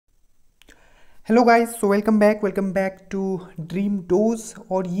Hello guys, so welcome back to dream dose.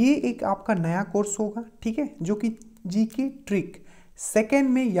 और ये एक आपका नया कोर्स होगा, ठीक है, जो कि जीके ट्रिक सेकेंड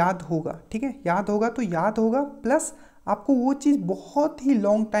में याद होगा, ठीक है। याद होगा प्लस आपको वो चीज़ बहुत ही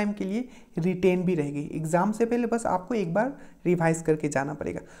लॉन्ग टाइम के लिए रिटेन भी रहेगी। एग्जाम से पहले बस आपको एक बार रिवाइज करके जाना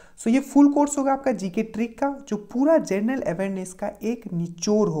पड़ेगा। सो ये फुल कोर्स होगा आपका जीके ट्रिक का, जो पूरा जनरल अवेयरनेस का एक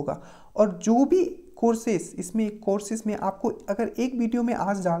निचोड़ होगा। और जो भी कोर्सेस में आपको अगर एक वीडियो में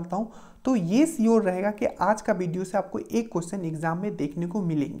आज डालता हूँ तो ये श्योर रहेगा कि आज का वीडियो से आपको एक क्वेश्चन एग्जाम में देखने को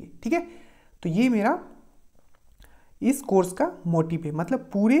मिलेंगे, ठीक है। तो ये मेरा इस कोर्स का मोटिव है, मतलब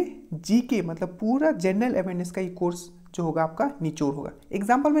पूरे जीके मतलब पूरा जनरल अवेयरनेस का ये कोर्स जो होगा आपका निचोड़ होगा।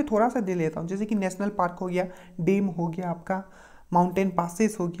 एग्जाम्पल मैं थोड़ा सा दे लेता हूँ, जैसे कि नेशनल पार्क हो गया, डैम हो गया आपका, माउंटेन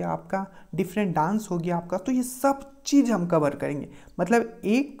पासेस हो गया आपका, डिफरेंट डांस हो गया आपका। तो ये सब चीज़ हम कवर करेंगे, मतलब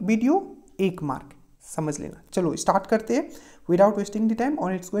एक वीडियो एक मार्क, समझ लेना। चलो स्टार्ट करते हैं विदाउट वेस्टिंग द टाइम।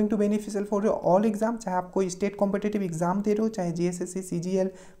 और it's going to beneficial for your all exam, चाहे आप कोई स्टेट कॉम्पिटिटिव एग्जाम दे रहे हो, चाहे जीएसएससी, सीजीएल,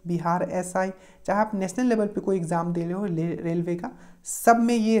 बिहार एसआई, चाहे आप नेशनल लेवल पे कोई एग्जाम दे रहे हो रेलवे का, सब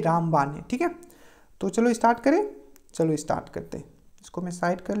में ये रामबाण है, ठीक है। तो चलो स्टार्ट करें, चलो स्टार्ट करते हैं। इसको मैं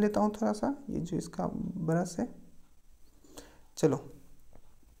साइड कर लेता हूँ थोड़ा सा, ये जो इसका ब्रश है। चलो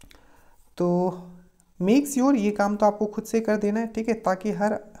तो मेक श्योर ये काम तो आपको खुद से कर देना है, ठीक है, ताकि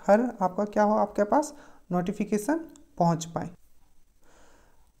हर आपका क्या हो, आपके पास नोटिफिकेशन पहुंच पाए।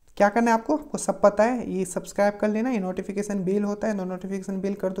 क्या करना है आपको सब पता है। ये सब्सक्राइब कर लेना, ये नोटिफिकेशन बेल होता है, नोटिफिकेशन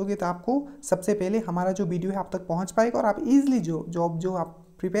बेल कर दोगे तो आपको सबसे पहले हमारा जो वीडियो है आप तक पहुंच पाएगा और आप इजीली जो जॉब जो आप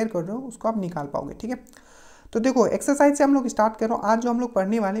प्रिपेयर कर रहे हो उसको आप निकाल पाओगे, ठीक है। तो देखो एक्सरसाइज से हम लोग स्टार्ट कर रहे हो। आज जो हम लोग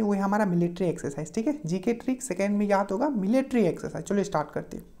पढ़ने वाले हैं वो है हमारा मिलिट्री एक्सरसाइज, ठीक है। जीके ट्रिक सेकेंड में याद होगा मिलिट्री एक्सरसाइज। चलो स्टार्ट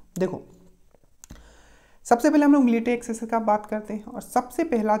करते हैं। देखो सबसे पहले हम लोग मिलिट्री एक्सरसाइज का बात करते हैं, और सबसे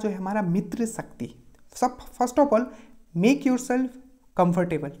पहला जो है हमारा मित्र शक्ति। First of all make your self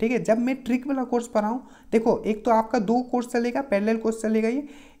comfortable, ठीक है। जब मैं ट्रिक वाला कोर्स पढ़ाऊँ, देखो एक तो आपका दो कोर्स चलेगा, पैरेलल कोर्स चलेगा ये।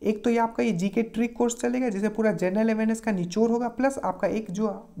 एक तो ये आपका ये जीके ट्रिक कोर्स चलेगा जिसे पूरा जनरल अवेयरनेस का निचोड़ होगा, प्लस आपका एक जो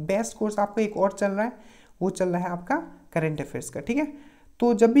बेस्ट कोर्स आपका एक और चल रहा है, वो चल रहा है आपका करंट अफेयर्स का, ठीक है।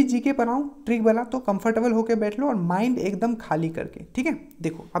 तो जब भी जीके पढ़ाऊँ ट्रिक वाला तो कंफर्टेबल होकर बैठ लो और माइंड एकदम खाली करके, ठीक है।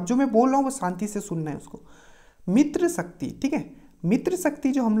 देखो अब जो मैं बोल रहा हूँ वो शांति से सुनना है उसको। मित्र शक्ति, ठीक है। मित्र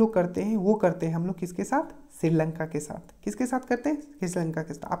शक्ति जो हम लोग करते हैं वो करते हैं हम लोग किसके साथ, श्रीलंका के साथ। किसके साथ करते हैं, श्रीलंका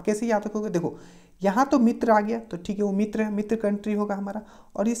के साथ। आप कैसे याद रखोगे, देखो यहाँ तो मित्र आ गया तो ठीक है, वो मित्र है, मित्र कंट्री होगा हमारा।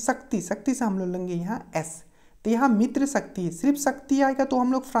 और ये शक्ति से हम लोग लेंगे यहाँ एस, तो यहाँ मित्र शक्ति है। सिर्फ शक्ति आएगा तो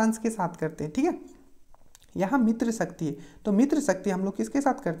हम लोग फ्रांस के साथ करते हैं, ठीक है। यहाँ मित्र शक्ति है तो मित्र शक्ति हम लोग किसके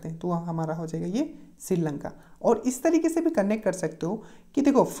साथ करते हैं, तो हमारा हो जाएगा ये श्रीलंका। और इस तरीके से भी कनेक्ट कर सकते हो कि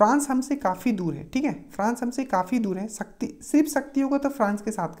देखो फ्रांस हमसे काफ़ी दूर है, ठीक है, फ्रांस हमसे काफ़ी दूर है। शक्ति सिर्फ शक्ति होगा तो फ्रांस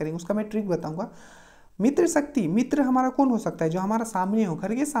के साथ करेंगे, उसका मैं ट्रिक बताऊंगा। मित्र शक्ति, मित्र हमारा कौन हो सकता है, जो हमारा सामने हो,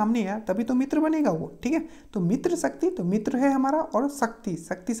 घर के सामने है, तभी तो मित्र बनेगा वो, ठीक है। तो मित्र शक्ति, तो मित्र है हमारा, और शक्ति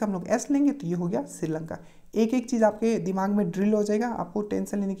से हम लोग एस लेंगे तो ये हो गया श्रीलंका। एक एक चीज़ आपके दिमाग में ड्रिल हो जाएगा, आपको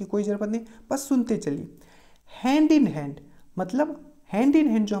टेंशन लेने की कोई ज़रूरत नहीं, बस सुनते चलिए। हैंड इन हैंड, मतलब हैंड इन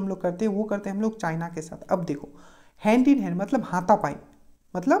हैंड जो हम लोग करते हैं वो करते हैं हम लोग चाइना के साथ। अब देखो हैंड इन हैंड मतलब हाथापाई,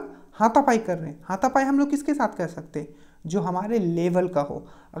 मतलब हाथापाई कर रहे हैं। हाथापाई हम लोग किसके साथ कर सकते हैं, जो हमारे लेवल का हो।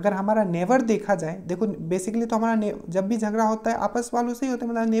 अगर हमारा नेवर देखा जाए, देखो बेसिकली तो हमारा जब भी झगड़ा होता है आपस वालों से ही होता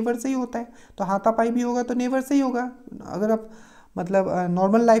है, मतलब नेवर से ही होता है, तो हाथापाई भी होगा तो नेवर से ही होगा। अगर आप मतलब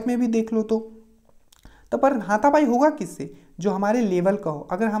नॉर्मल लाइफ में भी देख लो तो पर हाथापाई होगा किससे, जो हमारे लेवल का हो।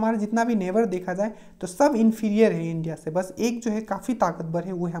 अगर हमारा जितना भी नेवर देखा जाए तो सब इन्फीरियर है इंडिया से, बस एक जो है काफ़ी ताकतवर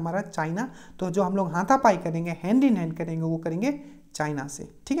है वो है हमारा चाइना। तो जो हम लोग हाथापाई करेंगे, हैंड इन हैंड करेंगे, वो करेंगे चाइना से,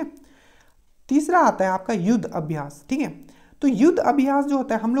 ठीक है। तीसरा आता है आपका युद्ध अभ्यास, ठीक है। तो युद्ध अभ्यास जो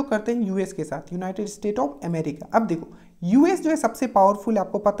होता है हम लोग करते हैं यूएस के साथ, यूनाइटेड स्टेट ऑफ अमेरिका। अब देखो यूएस जो है सबसे पावरफुल है,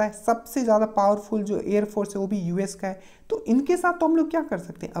 आपको पता है सबसे ज़्यादा पावरफुल जो एयरफोर्स है वो भी यूएस का है। तो इनके साथ तो हम लोग क्या कर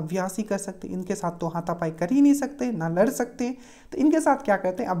सकते हैं, अभ्यास ही कर सकते हैं। इनके साथ तो हाथापाई कर ही नहीं सकते, ना लड़ सकते हैं। तो इनके साथ क्या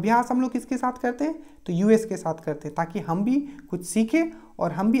करते हैं, अभ्यास हम लोग किसके साथ करते हैं, तो यूएस के साथ करते हैं, ताकि हम भी कुछ सीखें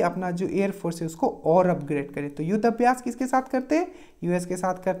और हम भी अपना जो एयरफोर्स है उसको और अपग्रेड करें। तो युद्ध अभ्यास किसके साथ करते हैं, यूएस के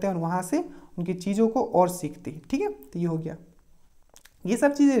साथ करते हैं, और वहाँ से उनकी चीज़ों को और सीखते हैं, ठीक है। तो ये हो गया। ये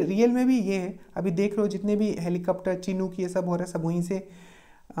सब चीज़ें रियल में भी ये है, अभी देख लो जितने भी हेलीकॉप्टर चिनूक ये सब हो रहा है सब वहीं से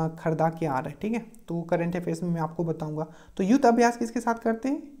खरीदा के आ रहा है, ठीक है। तो करंट अफेयर्स में मैं आपको बताऊंगा। तो युद्ध अभ्यास किसके साथ करते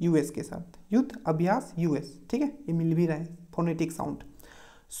हैं, यूएस के साथ। युद्ध अभ्यास यूएस, ठीक है, ये मिल भी रहा है फोनेटिक साउंड।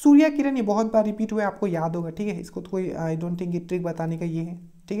 सूर्य किरण ये बहुत बार रिपीट हुआ है, आपको याद होगा, ठीक है। इसको तो कोई आई डोंट थिंक ये ट्रिक बताने का ये है,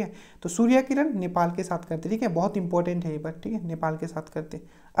 ठीक है। तो सूर्य किरण नेपाल के साथ करते, ठीक है, बहुत इंपॉर्टेंट है ये बात, ठीक है, नेपाल के साथ करते।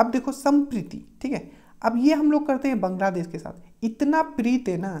 अब देखो संप्रीति, ठीक है, अब ये हम लोग करते हैं बांग्लादेश के साथ। इतना प्रीत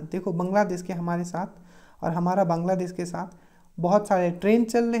है ना, देखो बांग्लादेश के हमारे साथ और हमारा बांग्लादेश के साथ बहुत सारे ट्रेन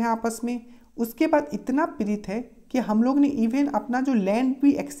चल रहे हैं आपस में, उसके बाद इतना प्रीत है कि हम लोग ने इवन अपना जो लैंड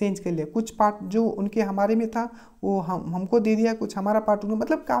भी एक्सचेंज कर लिया, कुछ पार्ट जो उनके हमारे में था वो हमको दे दिया, कुछ हमारा पार्ट उनको,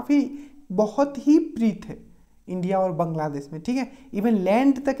 मतलब काफ़ी बहुत ही प्रीत है इंडिया और बांग्लादेश में, ठीक है। इवन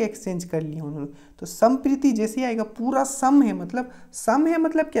लैंड तक एक्सचेंज कर लिया उन्होंने। तो समप्रीति जैसे ही आएगा, पूरा सम है, मतलब सम है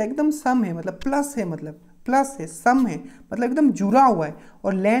मतलब क्या, एकदम सम है मतलब प्लस है, मतलब प्लस है, सम है मतलब एकदम जुड़ा हुआ है,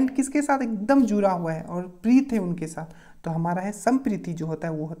 और लैंड किसके साथ एकदम जुड़ा हुआ है और प्रीत है उनके साथ। तो हमारा है समप्रीति जो होता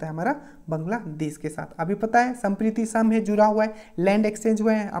है वो होता है हमारा बांग्लादेश के साथ। अभी पता है समप्रीति सम है, जुड़ा हुआ है, लैंड एक्सचेंज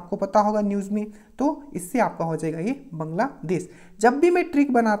हुआ है, आपको पता होगा न्यूज़ में। तो इससे आपका हो जाएगा ये बांग्लादेश। जब भी मैं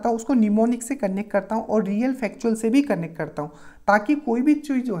ट्रिक बनाता हूँ उसको निमोनिक से कनेक्ट करता हूँ और रियल फैक्चुअल से भी कनेक्ट करता हूँ, ताकि कोई भी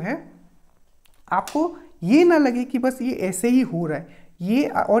चीज़ जो है आपको ये ना लगे कि बस ये ऐसे ही हो रहा है ये।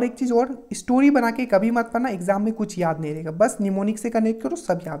 और एक चीज़ और, स्टोरी बना के कभी मत पढ़ना, एग्जाम में कुछ याद नहीं रहेगा, बस निमोनिक से कनेक्ट करो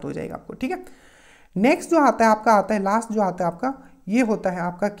सब याद हो जाएगा आपको, ठीक है। नेक्स्ट जो आता है आपका, आता है लास्ट जो आता है आपका, ये होता है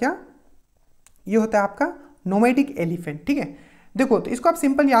आपका क्या, ये होता है आपका नोमैडिक एलिफेंट, ठीक है। देखो तो इसको आप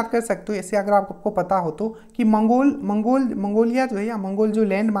सिंपल याद कर सकते हो ऐसे, अगर आपको पता हो तो, कि मंगोलिया जो है, या मंगोल जो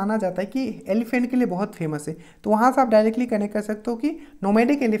लैंड माना जाता है कि एलिफेंट के लिए बहुत फेमस है, तो वहाँ से आप डायरेक्टली कनेक्ट कर सकते हो कि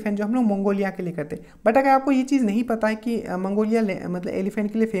नोमैडिक एलिफेंट जो हम लोग मंगोलिया के लिए करते हैं। बट अगर आपको ये चीज़ नहीं पता है कि मंगोलिया मतलब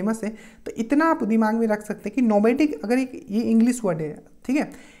एलिफेंट के लिए फेमस है, तो इतना आप दिमाग में रख सकते हैं कि नोमैडिक, अगर ये इंग्लिश वर्ड है, ठीक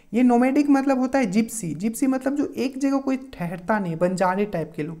है, ये नोमैडिक मतलब होता है जिप्सी। जिप्सी मतलब जो एक जगह कोई ठहरता नहीं, बंजारे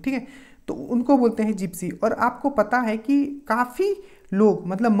टाइप के लोग, ठीक है, तो उनको बोलते हैं जिप्सी। और आपको पता है कि काफ़ी लोग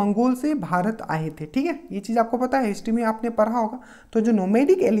मतलब मंगोल से भारत आए थे, ठीक है, ये चीज़ आपको पता है, हिस्ट्री में आपने पढ़ा होगा। तो जो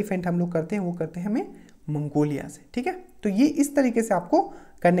नोमैडिक एलिफेंट हम लोग करते हैं वो करते हैं हमें मंगोलिया से, ठीक है। तो ये इस तरीके से आपको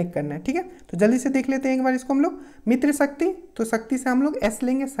कनेक्ट करना है, ठीक है। तो जल्दी से देख लेते हैं एक बार इसको हम लोग। मित्र शक्ति, तो शक्ति से हम लोग एस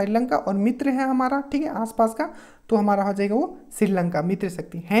लेंगे, श्रीलंका, और मित्र है हमारा, ठीक है, आसपास का, तो हमारा हो जाएगा वो श्रीलंका, मित्र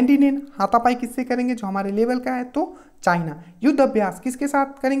शक्ति। हैंड इन हैंड, हाथापाई किससे करेंगे, जो हमारे लेवल का है, तो चाइना। युद्ध अभ्यास किसके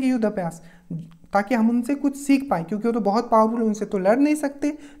साथ करेंगे, युद्ध अभ्यास, ताकि हम उनसे कुछ सीख पाए, क्योंकि वो तो बहुत पावरफुल, उनसे तो लड़ नहीं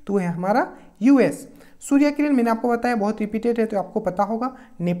सकते, तो है हमारा यूएस। सूर्य किरण मैंने आपको बताया बहुत रिपीटेड है तो आपको पता होगा,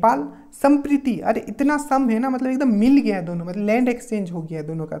 नेपाल। संप्रीति, अरे इतना सम है ना, मतलब एकदम मिल गया है दोनों, मतलब लैंड एक्सचेंज हो गया है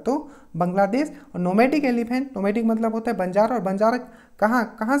दोनों का, तो बांग्लादेश। और नोमैडिक एलिफेंट, नोमैडिक मतलब होता है बंजारा, और बंजारा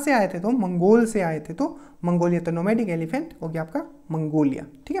कहाँ से आए थे, तो मंगोल से आए थे, तो मंगोलिया। तो नोमैडिक एलिफेंट हो गया आपका मंगोलिया,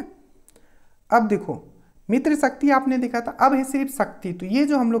 ठीक है। अब देखो मित्र शक्ति आपने देखा था, अब है सिर्फ शक्ति। तो ये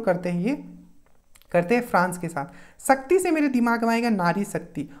जो हम लोग करते हैं, ये करते हैं फ्रांस के साथ। शक्ति से मेरे दिमाग में आएगा नारी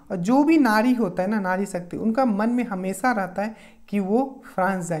शक्ति, और जो भी नारी होता है ना, नारी शक्ति, उनका मन में हमेशा रहता है कि वो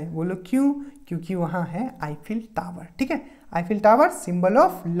फ्रांस जाए। बोलो क्यों, क्योंकि वहाँ है आईफिल टावर, ठीक है, Eiffel tower symbol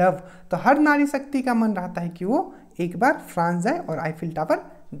of love. तो हर नारी शक्ति का मन रहता है कि वो एक बार फ्रांस जाए और आईफिल टावर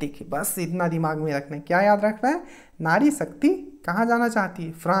देखे, बस इतना दिमाग में रखना है। क्या याद रखना है, नारी शक्ति कहाँ जाना चाहती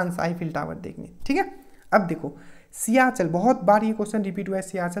है, फ्रांस, आईफिल टावर देखने, ठीक है। अब देखो सियाचल, बहुत बार ये क्वेश्चन रिपीट हुआ है,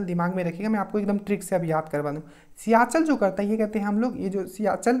 सियाचल दिमाग में रखिएगा, मैं आपको एकदम ट्रिक से अब याद करवा दूँ। सियाचल जो करता है, ये कहते हैं हम लोग, ये जो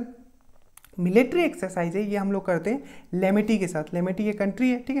सियाचल मिलिट्री एक्सरसाइज है, ये हम लोग करते हैं लेमेटी के साथ। लेमेटी ये कंट्री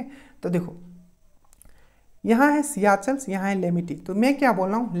है, ठीक है। तो देखो यहाँ है सियाचल, यहाँ है लेमेटी, तो मैं क्या बोल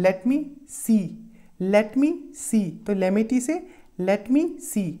रहा हूँ, लेट मी सी, लेट मी सी, तो लेमेटी से लेट मी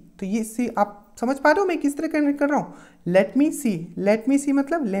सी, तो ये सी आप समझ पा रहे हो मैं किस तरह कनेक्ट कर रहा हूँ, लेट मी सी, लेट मी सी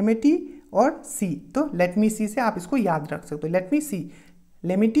मतलब लेमेटी और सी, तो लेट मी सी से आप इसको याद रख सकते हो, लेट मी सी,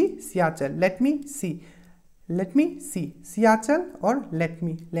 लेमेटी सियाचल, लेट मी सी, लेट मी सी, सियाचल और लेट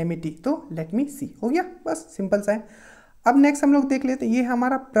मी, लेमेटी, तो लेट मी सी हो गया, बस सिंपल सा है। अब नेक्स्ट हम लोग देख लेते हैं, ये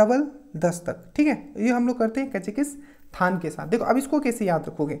हमारा प्रबल दस्तक, ठीक है, ये हम लोग करते हैं कजाकिस्तान के साथ। देखो अब इसको कैसे याद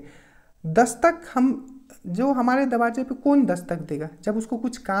रखोगे, दस्तक हम जो हमारे दरवाजे पे कौन दस्तक देगा, जब उसको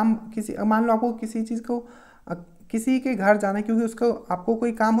कुछ काम, किसी मान लो आपको किसी चीज़ को किसी के घर जाना है, क्योंकि उसको आपको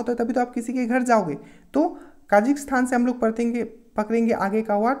कोई काम होता है तभी तो आप किसी के घर जाओगे, तो कजाकिस्तान से हम लोग पकड़ेंगे आगे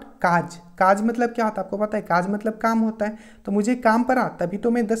का वर्ड काज। काज मतलब क्या होता है आपको पता है, काज मतलब काम होता है, तो मुझे काम पड़ा तभी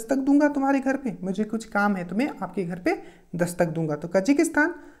तो मैं दस्तक दूंगा तुम्हारे घर पे, मुझे कुछ काम है तो मैं आपके घर पे दस्तक दूंगा। तो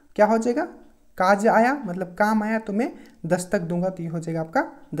कजाकिस्तान क्या हो जाएगा, काज आया मतलब काम आया तो मैं दस्तक दूंगा, तो ये हो जाएगा आपका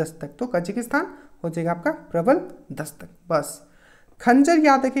दस्तक, तो कजाकिस्तान हो जाएगा आपका प्रबल दस्तक, बस। खंजर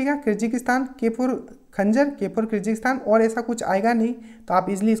याद रखिएगा, किर्गिस्तान, के फॉर खंजर, के फॉर किर्गिस्तान, और ऐसा कुछ आएगा नहीं, तो आप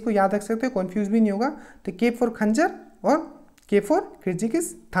इजीली इसको याद रख सकते हो, कन्फ्यूज भी नहीं होगा। तो के फॉर खंजर और के फॉर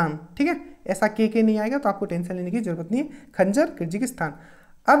किर्गिस्तान, ठीक है, ऐसा के नहीं आएगा तो आपको टेंशन लेने की जरूरत नहीं है, खंजर किर्गिस्तान।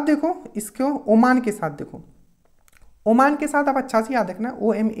 अब देखो इसको ओमान के साथ, देखो ओमान के साथ आप अच्छा से याद रखना,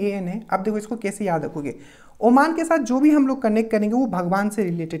 OMAN है। अब देखो इसको कैसे याद रखोगे, ओमान के साथ जो भी हम लोग कनेक्ट करेंगे वो भगवान से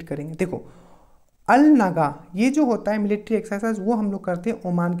रिलेटेड करेंगे। देखो अल नगा, ये जो होता है मिलिट्री एक्सरसाइज, वो हम लोग करते हैं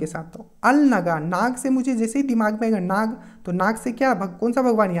ओमान के साथ। तो अल नगा, नाग से मुझे जैसे ही दिमाग में आएगा नाग, तो नाग से क्या कौन सा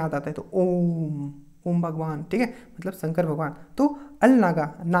भगवान याद आता है, तो ओम, ओम भगवान, ठीक है, मतलब शंकर भगवान। तो अल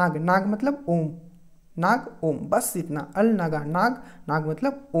नागा, नाग, नाग मतलब ओम, नाग ओम, बस इतना। अल नागा नाग, नाग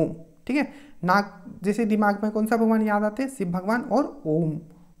मतलब ओम, ठीक है। नाग जैसे दिमाग में कौन सा भगवान याद आते हैं? शिव भगवान और ओम,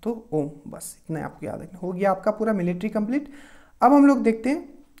 तो ओम, बस इतना आपको याद रखना। हो गया आपका पूरा मिलिट्री कंप्लीट। अब हम लोग देखते हैं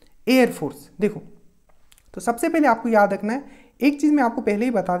एयरफोर्स। देखो तो सबसे पहले आपको याद रखना है एक चीज़, मैं आपको पहले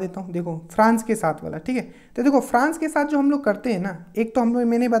ही बता देता हूँ। देखो फ्रांस के साथ वाला, ठीक है। तो देखो फ्रांस के साथ जो हम लोग करते हैं ना, एक तो हम लोग,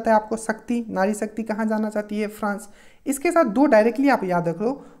 मैंने बताया आपको शक्ति, नारी शक्ति कहाँ जाना चाहती है? फ्रांस। इसके साथ दो डायरेक्टली आप याद रख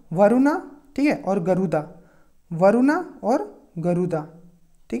लो, वरुणा, ठीक है, और गरुदा, वरुणा और गरुदा,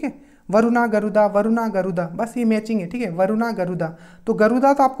 ठीक है, वरुणा गरुदा, वरुणा गरुदा, बस ये मैचिंग है, ठीक है, वरुणा गरुदा। तो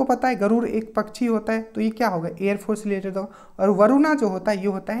गरुदा तो आपको पता है गरुड़ एक पक्षी होता है, तो ये क्या होगा? एयरफोर्स रिलेटेड होगा। और वरुणा जो होता है ये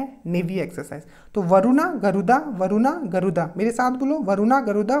होता है नेवी एक्सरसाइज। तो वरुणा गरुदा, वरुणा गरुदा, मेरे साथ बोलो, वरुणा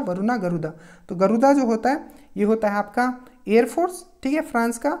गरुदा, वरुणा गरुदा। तो गरुदा जो होता है ये होता है आपका एयरफोर्स, ठीक है,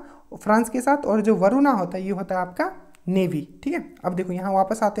 फ्रांस का, फ्रांस के साथ। और जो वरुणा होता है ये होता है आपका नेवी, ठीक है। अब देखो यहाँ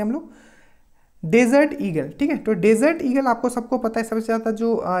वापस आते हैं हम लोग, डेजर्ट ईगल, ठीक है। तो डेजर्ट ईगल आपको सबको पता है, सबसे ज़्यादा जो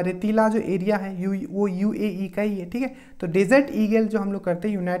रेतीला जो एरिया है वो यूएई का ही है, ठीक है। तो डेजर्ट ईगल जो हम लोग करते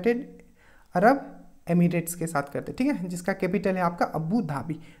हैं यूनाइटेड अरब एमिरेट्स के साथ करते हैं, ठीक है, जिसका कैपिटल है आपका अबू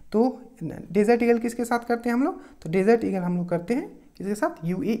धाबी। तो डेजर्ट ईगल किसके साथ करते हैं हम लोग? तो डेजर्ट ईगल हम लोग करते हैं किसके साथ?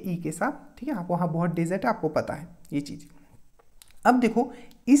 यूएई के साथ, ठीक है। आप वहाँ बहुत डेजर्ट है, आपको पता है ये चीज़। अब देखो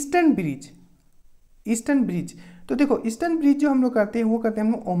ईस्टर्न ब्रिज, ईस्टर्न ब्रिज। तो देखो ईस्टर्न ब्रिज जो हम लोग करते हैं वो करते हैं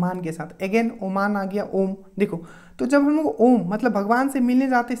हम लोग ओमान के साथ। अगेन ओमान आ गया, ओम। देखो तो जब हम लोग ओम मतलब भगवान से मिलने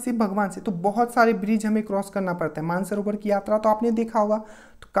जाते हैं, शिव भगवान से, तो बहुत सारे ब्रिज हमें क्रॉस करना पड़ता है। मानसरोवर की यात्रा तो आपने देखा होगा,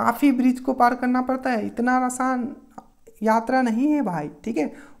 तो काफ़ी ब्रिज को पार करना पड़ता है। इतना आसान यात्रा नहीं है भाई, ठीक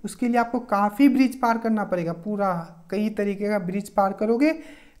है। उसके लिए आपको काफ़ी ब्रिज पार करना पड़ेगा, पूरा कई तरीके का ब्रिज पार करोगे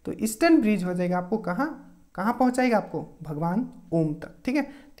तो ईस्टर्न ब्रिज हो जाएगा आपको कहाँ कहाँ पहुँचाएगा? आपको भगवान ओम तक, ठीक है।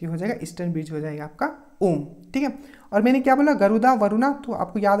 तो ये हो जाएगा ईस्टर्न ब्रिज, हो जाएगा आपका ओम, ठीक है। और मैंने क्या बोला? गरुदा, वरुणा, तो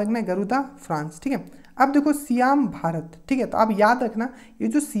आपको याद रखना है गरुदा फ्रांस, ठीक है। अब देखो सियाम भारत, ठीक है। तो आप याद रखना ये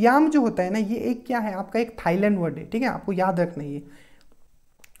जो सियाम जो होता है ना, ये एक क्या है आपका? एक थाईलैंड वर्ड है, ठीक है। आपको याद रखना ये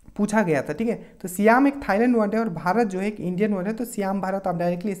पूछा गया था, ठीक है। तो सियाम एक थाईलैंड वर्ड है और भारत जो है एक इंडियन वर्ड है। तो सियाम भारत आप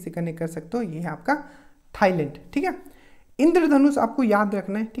डायरेक्टली इससे कनेक्ट कर सकते हो, ये है आपका थाईलैंड, ठीक है। इंद्रधनुष आपको याद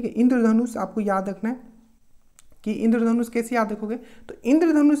रखना है, ठीक है। इंद्रधनुष आपको याद रखना है कि इंद्रधनुष कैसे याद रखोगे? तो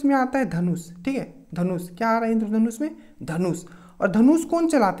इंद्रधनुष में आता है धनुष, ठीक है। धनुष क्या आ रहा है इंद्रधनुष में? धनुष। और धनुष कौन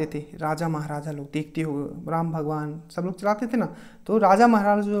चलाते थे? राजा महाराजा लोग, देखते हो राम भगवान सब लोग चलाते थे ना। तो राजा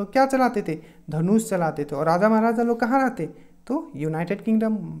महाराजा लोग क्या चलाते थे? धनुष चलाते थे। और राजा महाराजा लोग कहाँ रहते? तो यूनाइटेड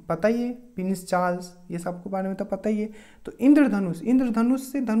किंगडम, पता ही है, प्रिंस चार्ल्स, ये सबको बारे में तो पता ही है। तो इंद्रधनुष, इंद्रधनुष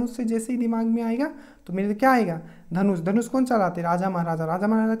से, धनुष से जैसे ही दिमाग में आएगा तो मेरे क्या आएगा? धनुष। धनुष कौन चलाते? राजा महाराजा। राजा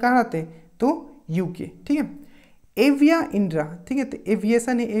महाराजा कहाँ रहते? तो यूके, ठीक है। एविया इंद्रा, ठीक है। तो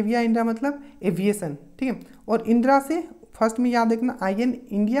एविएशन है, एविया इंद्रा मतलब एविएशन, ठीक है। और इंद्रा से फर्स्ट में याद रखना IN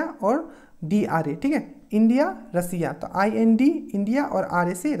इंडिया और DRA, ठीक है। इंडिया रसिया, तो IND इंडिया और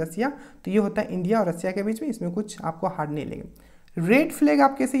RA से रसिया। तो ये होता है इंडिया और रसिया के बीच में, इसमें कुछ आपको हार्ड नहीं लगेगा। रेड फ्लैग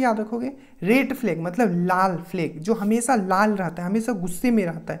आप कैसे याद रखोगे? रेड फ्लैग मतलब लाल फ्लैग, जो हमेशा लाल रहता है, हमेशा गुस्से में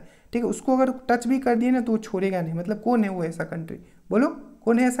रहता है, ठीक है। उसको अगर टच भी कर दिए ना तो वो छोड़ेगा नहीं। मतलब कौन है वो ऐसा कंट्री? बोलो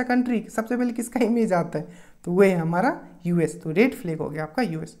कौन है ऐसा कंट्री? सबसे पहले किसका इमेज आता है? तो वो है हमारा US। तो रेड फ्लैग हो गया आपका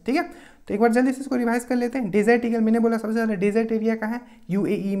US, ठीक है। तो एक बार जल्दी से इसको रिवाइज कर लेते हैं। डेजर्ट ईगल, मैंने बोला सबसे ज़्यादा डेजर्ट एरिया कहाँ है?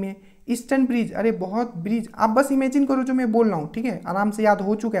 UAE में। ईस्टर्न ब्रिज, अरे बहुत ब्रिज, आप बस इमेजिन करो जो मैं बोल रहा हूँ, ठीक है। आराम से याद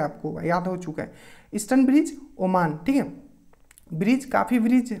हो चुका है, आपको याद हो चुका है। ईस्टर्न ब्रिज ओमान, ठीक है। ब्रिज काफ़ी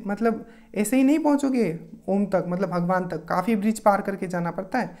ब्रिज, मतलब ऐसे ही नहीं पहुँचोगे ओम तक, मतलब भगवान तक, काफ़ी ब्रिज पार करके जाना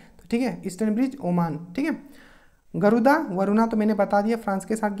पड़ता है। तो ठीक है, ईस्टर्न ब्रिज ओमान, ठीक है। गरुदा, वरुणा तो मैंने बता दिया, फ्रांस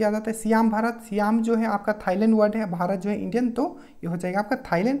के साथ किया जाता है। सियाम भारत, सियाम जो है आपका थाईलैंड वर्ड है, भारत जो है इंडियन, तो ये हो जाएगा आपका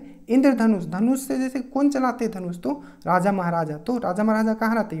थाईलैंड। इंद्रधनुष, धनुष से जैसे कौन चलाते हैं धनुष? तो राजा महाराजा। तो राजा महाराजा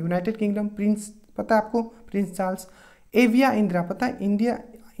कहाँ रहते हैं? United kingdom. प्रिंस पता है आपको? Prince Charles. एविया इंदिरा पता है? इंडिया,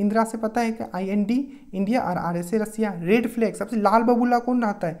 इंदिरा से पता है कि IND इंडिया और RA से रसिया। रेड फ्लैग, सबसे लाल बबूला कौन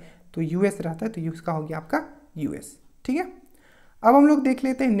रहता है? तो US रहता है, तो उसका हो गया आपका US, ठीक है। अब हम लोग देख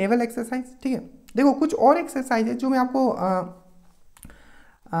लेते हैं नेवल एक्सरसाइज, ठीक है। देखो कुछ और एक्सरसाइज है जो मैं आपको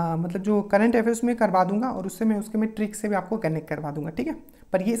मतलब जो करंट अफेयर्स में करवा दूंगा, और उससे मैं उसके में ट्रिक से भी आपको कनेक्ट करवा दूंगा, ठीक है।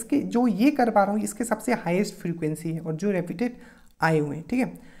 पर ये इसके जो ये करवा रहा हूँ इसके सबसे हाईएस्ट फ्रीक्वेंसी है और जो रिपीटेड आए हुए हैं, ठीक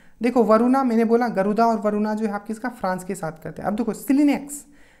है। देखो वरुणा, मैंने बोला गरुदा और वरुणा जो है आपके इसका फ्रांस के साथ करते हैं। अब देखो सिलिनेक्स,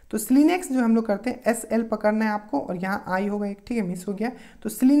 तो सिलिनेक्स जो हम लोग करते हैं SL पकड़ना है आपको, और यहाँ I होगा एक, ठीक है, मिस हो गया। तो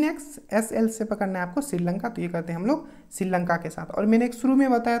सिलिनेक्स SL से पकड़ना है आपको श्रीलंका, तो ये करते हैं हम लोग श्रीलंका के साथ। और मैंने एक शुरू में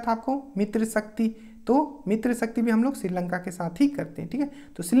बताया था आपको मित्र शक्ति, तो मित्र शक्ति भी हम लोग श्रीलंका के साथ ही करते हैं, ठीक है।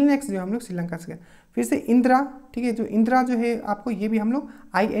 तो सिलिनेक्स जो हम लोग श्रीलंका से, फिर से इंदिरा, ठीक है, जो इंदिरा जो है आपको ये भी हम लोग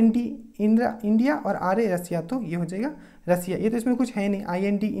IND इंदिरा इंडिया और RA रसिया, तो ये हो जाएगा रसिया। ये तो इसमें कुछ है नहीं,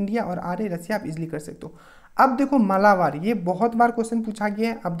 IND इंडिया और RA रसिया आप इजिली कर सकते हो। अब देखो मालाबार, ये बहुत बार क्वेश्चन पूछा गया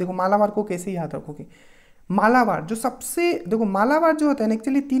है। अब देखो मालाबार को कैसे याद रखोगे। मालाबार जो सबसे, देखो मालाबार जो होता है ना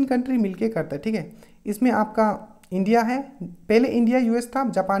एक्चुअली 3 कंट्री मिलके करता है, ठीक है। इसमें आपका इंडिया है, पहले इंडिया US था,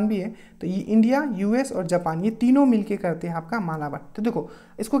 जापान भी है, तो ये इंडिया US और जापान ये तीनों मिलके करते हैं आपका मालाबार। तो देखो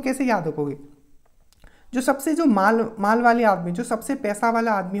इसको कैसे याद रखोगे। जो सबसे जो माल वाले आदमी, जो सबसे पैसा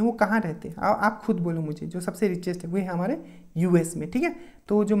वाला आदमी है वो कहाँ रहते हैं, आप खुद बोलो मुझे। जो सबसे रिचेस्ट है वो है हमारे US में, ठीक है।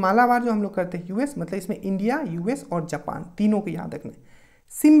 तो जो मालाबार जो हम लोग करते हैं US, मतलब इसमें इंडिया US और जापान तीनों को याद रखना है।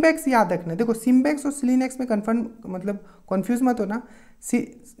 सिम्बेक्स याद रखना है। देखो सिम्बेक्स और सिलिनेक्स में मतलब कन्फ्यूज मत होना।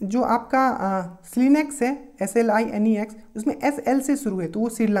 जो आपका सिलिनेक्स है SLINEX, उसमें SL से शुरू है तो वो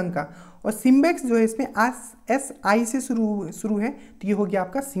श्रीलंका, और सिम्बेक्स जो है इसमें SI से शुरू है तो ये हो गया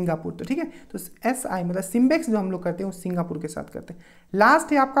आपका सिंगापुर। तो ठीक है, तो SI मतलब सिम्बेक्स जो हम लोग करते हैं वो सिंगापुर के साथ करते हैं।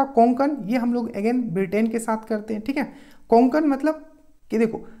 लास्ट है आपका कोंकण, ये हम लोग अगेन ब्रिटेन के साथ करते हैं, ठीक है। कोंकण मतलब कि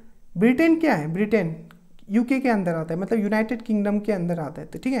देखो ब्रिटेन क्या है, ब्रिटेन UK के अंदर आता है, मतलब यूनाइटेड किंगडम के अंदर आता है,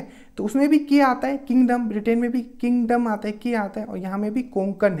 तो ठीक है। तो उसमें भी के आता है, किंगडम, ब्रिटेन में भी किंगडम आता है, के आता है, और यहाँ में भी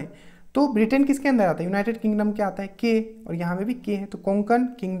कोंकण है। तो ब्रिटेन किसके अंदर आता है, यूनाइटेड किंगडम के आता है के, और यहाँ में भी के है। तो कोंकण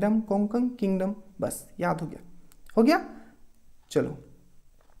किंगडम, कोंकण किंगडम, बस याद हो गया। चलो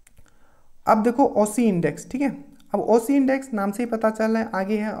अब देखो ओसी इंडेक्स, ठीक है। अब ओसी इंडेक्स नाम से ही पता चल रहा है,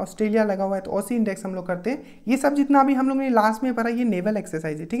 आगे है ऑस्ट्रेलिया लगा हुआ है, तो ओसी इंडेक्स हम लोग करते हैं। ये सब जितना भी हम लोग ने लास्ट में पढ़ा ये नेवल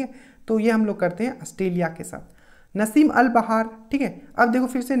एक्सरसाइज है, ठीक है। तो ये हम लोग करते हैं ऑस्ट्रेलिया के साथ। नसीम अल बहार, ठीक है। अब देखो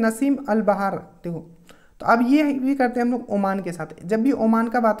फिर से नसीम अल बहार, देखो तो अब ये भी करते हैं हम लोग ओमान के साथ। जब भी ओमान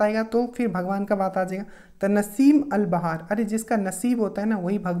का बात आएगा तो फिर भगवान का बात आ जाएगा। तो नसीम अल बहार, अरे जिसका नसीब होता है ना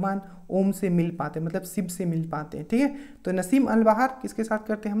वही भगवान ओम से मिल पाते हैं, मतलब शिव से मिल पाते हैं, ठीक है। तो नसीम अल बहार किसके साथ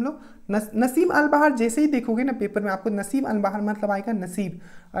करते हैं हम लोग, नसीम अल बहार। जैसे ही देखोगे ना पेपर में आपको नसीम अल बहार मतलब आएगा नसीब,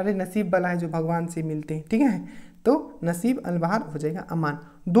 अरे नसीब वाला है जो भगवान से मिलते हैं, ठीक है। तो नसीब अल बहार हो जाएगा अमान।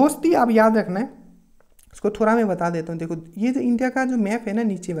 दोस्ती आप याद रखना है, उसको थोड़ा मैं बता देता हूँ। देखो ये जो इंडिया का जो मैप है ना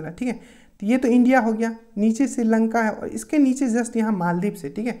नीचे वाला, ठीक है, तो ये तो इंडिया हो गया, नीचे श्रीलंका है, और इसके नीचे जस्ट यहाँ मालदीव से,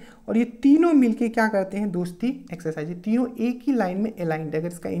 ठीक है। और ये तीनों मिलके क्या करते हैं, दोस्ती एक्सरसाइज। ये तीनों एक ही लाइन में अलाइंड। अगर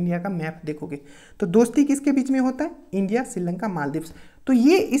इसका इंडिया का मैप देखोगे तो दोस्ती किसके बीच में होता है, इंडिया, श्रीलंका, मालदीव। तो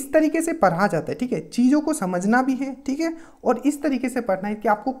ये इस तरीके से पढ़ा जाता है, ठीक है। चीज़ों को समझना भी है, ठीक है, और इस तरीके से पढ़ना है कि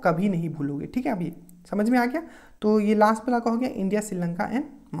आपको कभी नहीं भूलोगे, ठीक है। अभी समझ में आ गया। तो ये लास्ट वाला का हो गया इंडिया, श्रीलंका एंड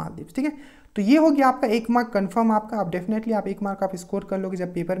मालदीव, ठीक है। तो ये हो गया आपका 1 मार्क कंफर्म आपका। आप डेफिनेटली आप 1 मार्क आप स्कोर कर लोगे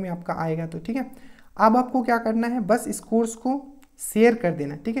जब पेपर में आपका आएगा, तो ठीक है। अब आपको क्या करना है, बस इस कोर्स को शेयर कर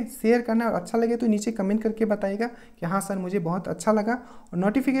देना, ठीक है। शेयर करना, और अच्छा लगे तो नीचे कमेंट करके बताइएगा कि हाँ सर मुझे बहुत अच्छा लगा, और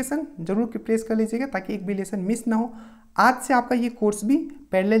नोटिफिकेशन जरूर प्रेस कर लीजिएगा ताकि एक भी लेसन मिस ना हो। आज से आपका ये कोर्स भी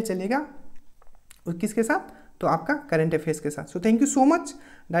पैरेलल चलेगा, और किसके साथ, तो आपका करंट अफेयर्स के साथ। So thank you so much.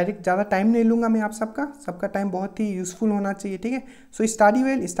 Direct ज़्यादा टाइम नहीं लूँगा मैं आप सबका टाइम बहुत ही यूजफुल होना चाहिए, ठीक है। So study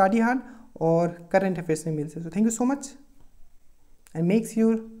well, study hard, और करंट अफेयर्स में मिलते हैं। So thank you so much and makes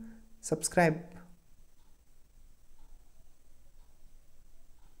your subscribe.